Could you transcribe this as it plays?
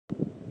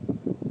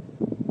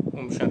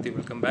Om Shanti,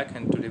 welcome back,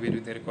 and today we're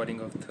doing the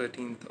recording of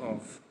 13th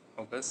of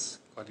August,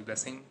 Godly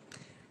Blessing,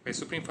 where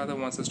Supreme Father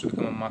wants us to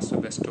become a master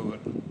bestower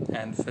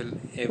and fill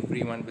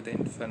everyone with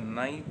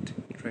infinite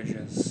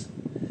treasures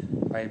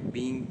by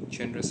being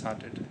generous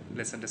hearted.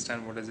 Let's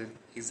understand what does it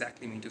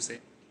exactly mean to say.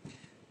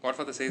 God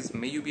Father says,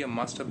 may you be a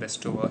master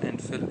bestower and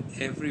fill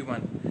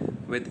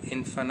everyone with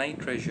infinite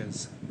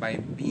treasures by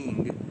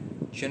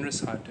being generous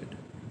hearted.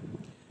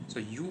 So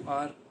you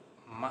are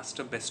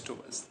master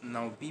bestowers.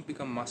 Now we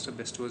become master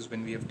bestowers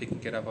when we have taken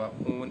care of our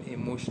own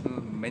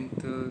emotional,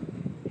 mental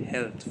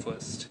health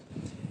first.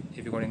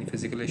 If you got any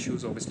physical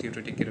issues, obviously you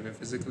have to take care of your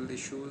physical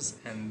issues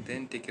and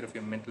then take care of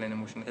your mental and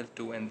emotional health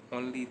too, and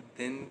only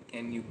then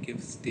can you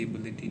give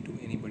stability to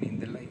anybody in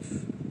their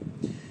life.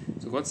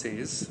 So God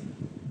says,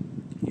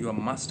 you are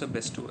master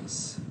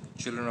bestowers,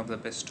 children of the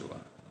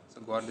bestower.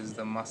 So God is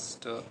the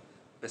master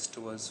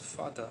bestower's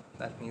father.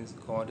 That means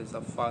God is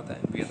our father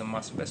and we are the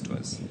master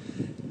bestowers.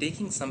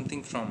 Taking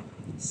something from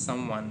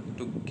someone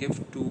to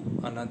give to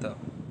another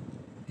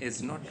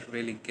is not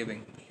really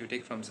giving. You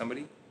take from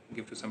somebody,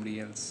 give to somebody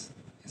else.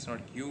 It's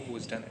not you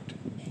who's done it,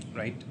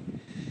 right?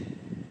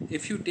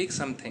 If you take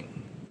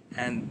something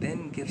and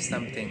then give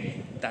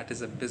something, that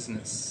is a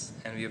business,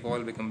 and we have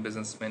all become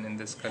businessmen in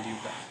this Kali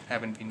Yuga,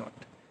 haven't we not?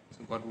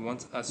 So God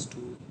wants us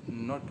to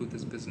not do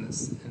this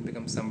business and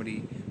become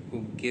somebody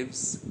who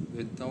gives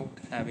without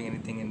having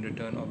anything in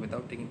return, or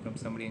without taking from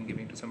somebody and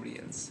giving to somebody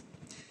else.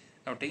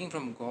 Now, taking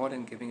from God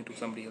and giving it to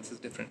somebody else is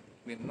different.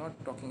 We are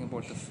not talking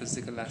about the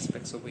physical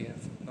aspects over here,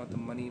 not the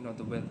money, not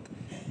the wealth.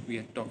 We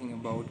are talking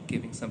about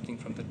giving something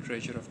from the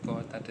treasure of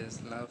God, that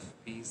is love,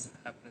 peace,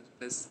 happiness,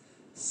 bliss,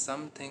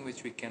 something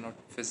which we cannot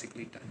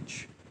physically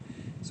touch.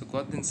 So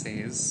God then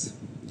says,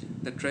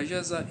 the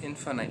treasures are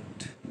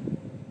infinite.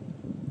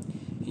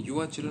 You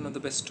are children of the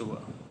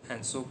bestower,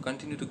 and so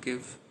continue to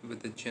give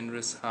with a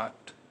generous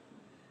heart.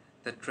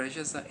 The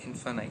treasures are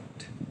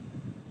infinite.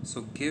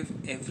 So give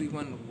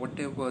everyone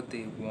whatever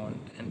they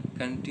want and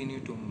continue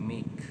to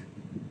make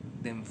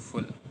them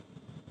full.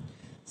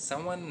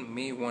 Someone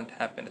may want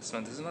happiness.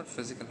 Now, this is not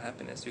physical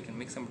happiness. You can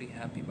make somebody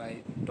happy by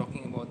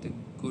talking about the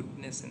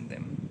goodness in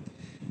them.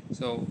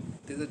 So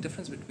there's a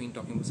difference between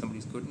talking about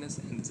somebody's goodness,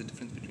 and there's a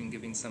difference between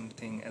giving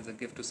something as a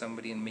gift to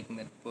somebody and making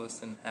that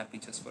person happy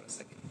just for a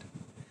second.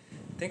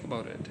 Think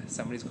about it.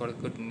 Somebody's got a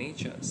good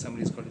nature.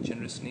 Somebody's got a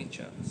generous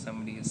nature.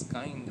 Somebody is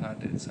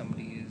kind-hearted.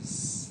 Somebody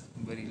is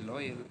very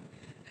loyal.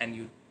 And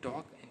you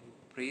talk and you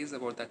praise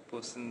about that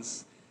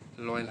person's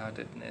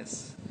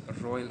loyal-heartedness,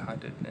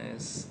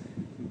 royal-heartedness,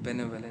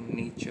 benevolent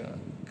nature,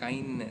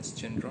 kindness,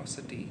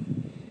 generosity,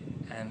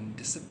 and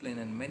discipline,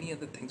 and many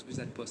other things which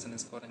that person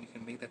has got, and you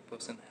can make that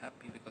person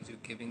happy because you're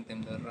giving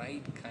them the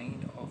right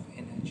kind of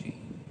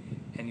energy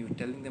and you're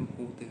telling them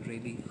who they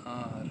really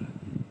are,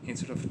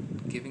 instead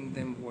of giving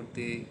them what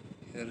they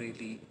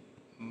really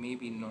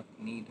maybe not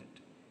needed.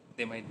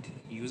 They might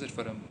use it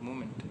for a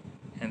moment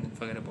and then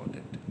forget about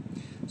it.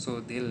 So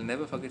they'll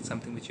never forget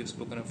something which you've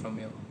spoken of from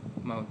your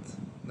mouth,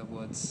 the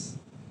words.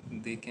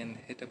 They can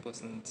hit a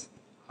person's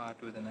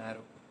heart with an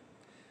arrow,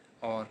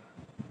 or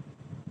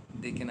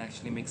they can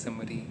actually make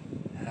somebody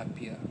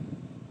happier.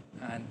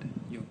 And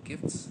your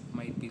gifts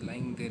might be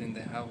lying there in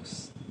their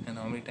house, and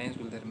how many times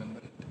will they remember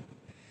it?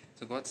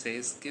 So God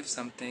says, give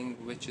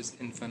something which is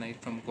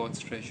infinite from God's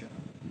treasure,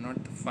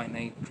 not the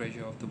finite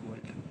treasure of the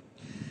world.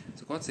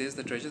 So God says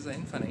the treasures are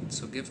infinite,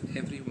 so give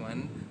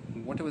everyone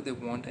whatever they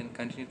want and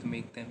continue to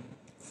make them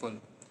full.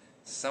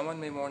 Someone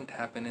may want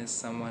happiness,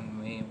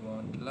 someone may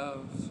want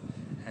love,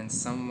 and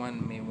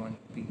someone may want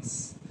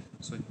peace.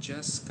 So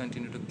just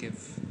continue to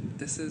give.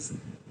 This is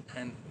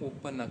an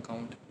open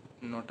account,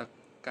 not a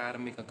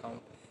karmic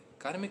account.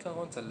 Karmic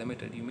accounts are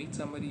limited. You meet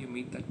somebody, you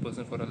meet that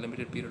person for a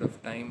limited period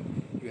of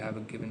time. You have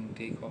a give and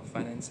take of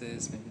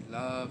finances, maybe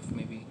love,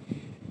 maybe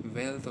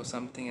wealth or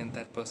something, and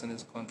that person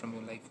is gone from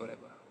your life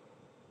forever.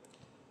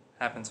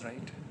 Happens,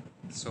 right?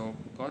 So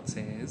God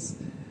says,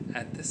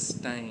 at this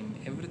time,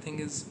 everything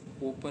is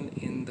open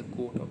in the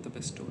court of the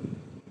bestower.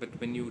 But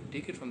when you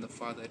take it from the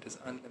Father, it is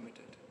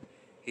unlimited.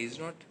 He is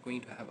not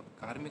going to have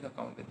a karmic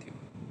account with you,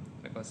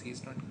 because He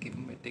is not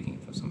giving by taking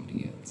it from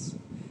somebody else.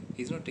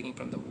 He's not taking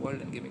from the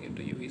world and giving it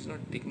to you. He's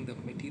not taking the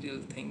material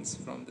things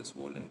from this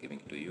world and giving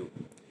it to you.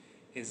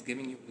 He's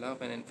giving you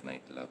love and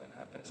infinite love and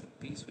happiness and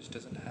peace, which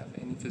doesn't have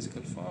any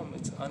physical form.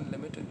 It's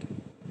unlimited.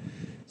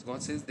 So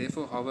God says,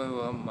 therefore,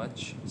 however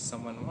much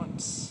someone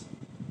wants,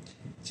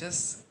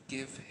 just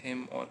give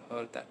him or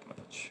her that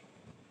much.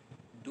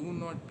 Do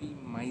not be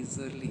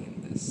miserly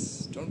in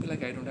this. Don't be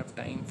like, I don't have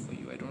time for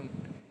you. I don't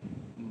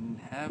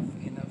have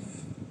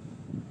enough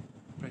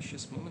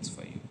precious moments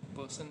for you.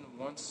 Person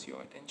wants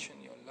your attention,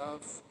 your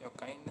love, your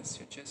kindness,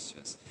 your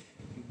gestures.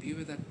 Be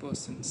with that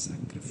person.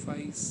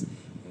 Sacrifice.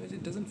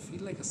 It doesn't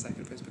feel like a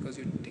sacrifice because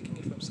you're taking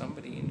it from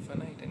somebody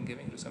infinite and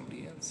giving it to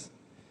somebody else.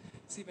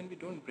 See, when we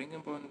don't bring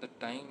upon the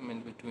time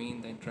in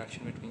between, the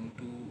interaction between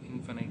two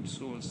infinite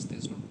souls,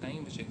 there's no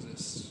time which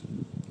exists.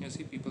 You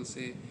see, people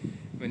say,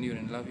 when you're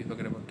in love, you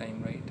forget about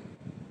time, right?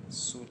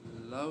 So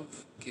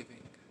love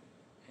giving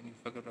and you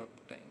forget about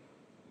time.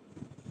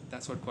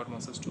 That's what God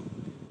wants us to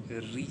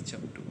reach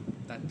up to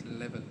that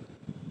level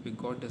where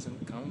God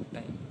doesn't count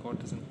time, God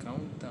doesn't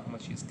count how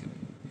much He's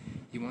given.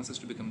 He wants us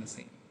to become the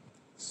same.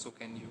 So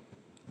can you,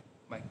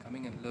 by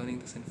coming and learning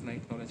this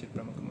infinite knowledge at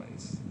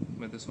Brahmakumaris.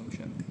 With this Om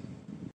Shanti.